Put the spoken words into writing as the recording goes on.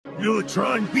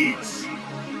Electron Beats.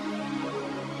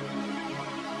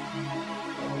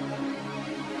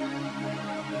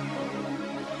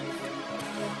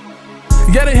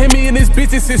 Yeah, they hit me in this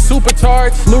bitch, it's his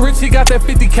supercharged. Lil Rich, he got that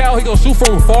 50 cal, he gon' shoot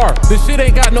from far. This shit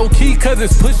ain't got no key, cause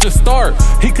it's push to start.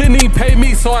 He couldn't even pay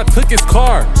me, so I took his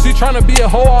car. She tryna be a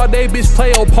hoe all day, bitch,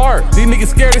 play your part. These niggas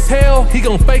scared as hell, he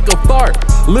gon' fake a fart.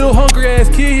 Lil hungry ass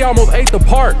kid, he almost ate the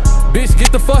part. Bitch,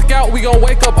 get the fuck out, we gon'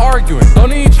 wake up arguing.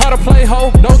 Don't even try to play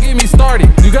hoe, don't get me started.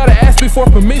 You gotta ask me for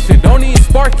permission, don't even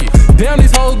spark it. Damn,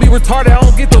 these hoes be retarded, I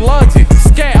don't get the logic.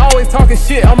 Scat always talking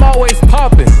shit, I'm always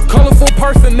popping. Colorful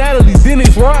personality, then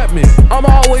it's Rodman.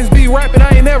 I'ma always be rapping,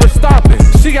 I ain't never stopping.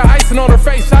 She got icing on her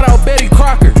face, shout out Betty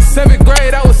Crocker. 7th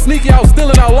grade, I was sneaky, I was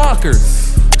stealing out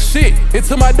lockers. Shit,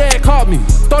 until my dad caught me.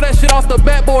 Throw that shit off the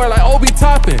backboard like Obi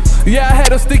Toppin. Yeah, I had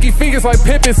them sticky fingers like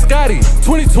Pimpin' Scotty.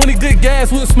 2020 good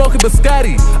gas, we was smoking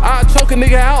biscotti. I choke a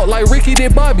nigga out like Ricky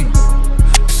did Bobby.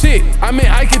 Shit, I mean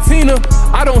Ike and Tina.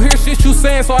 I don't hear shit you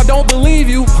saying, so I don't believe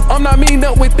you. I'm not meeting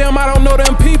up with them, I don't know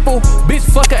them people. Bitch,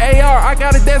 fuck a AR, I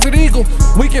got a Desert Eagle.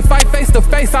 We can fight face to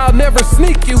face, I'll never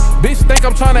sneak you. Bitch, think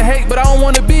I'm tryna hate, but I don't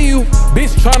wanna be you.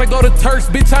 Bitch, tryna go to Turks,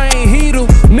 bitch, I ain't Heedle.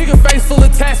 Nigga face full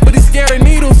of tats, but he scared of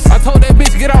needles. I told that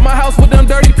bitch, get out my house with them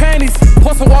dirty panties.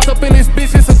 Plus I walk up in this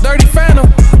bitch, it's a dirty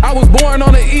phantom. I was born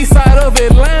on the east side of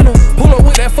Atlanta. Pull up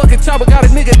with that fucking chopper, got a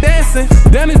nigga dancing.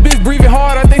 Damn, this bitch breathing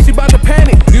hard, I think she about to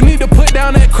panic. You need to put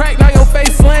down that crack, now your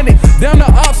face slanted. Damn, the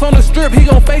ops on the strip, he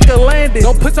gon' fake a landing.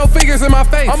 Don't put your fingers in my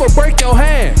face, I'ma break your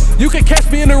hand. You can catch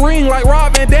me in the ring like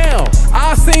Rodman down.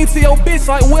 I'll sing to your bitch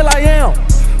like Will.I.Am.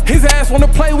 His ass wanna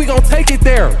play, we gon' take it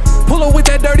there. Pull up with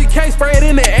that dirty case, spray it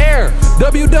in the air.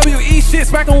 WWE shit,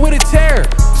 smack him with a chair.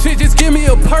 Shit, just give me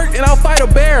a perk and I'll fight a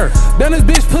bear. Damn, this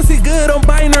bitch pussy good, I'm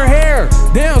biting her hair.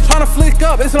 Damn, tryna flick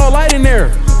up, it's no light in there.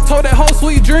 Told that whole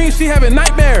sweet dream, she having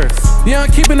nightmares. Yeah,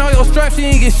 I'm keeping all your straps, she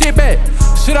ain't get shit back.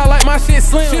 Shit, I like my shit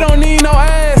slim, she don't need no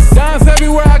ass. Dimes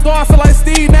everywhere I go, I feel like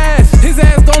Steve Nash. His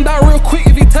ass gon' die real quick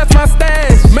if he touch my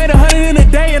stash. Made 100 in a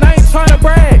day and I ain't tryna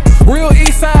brag. Real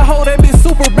east side hoe, that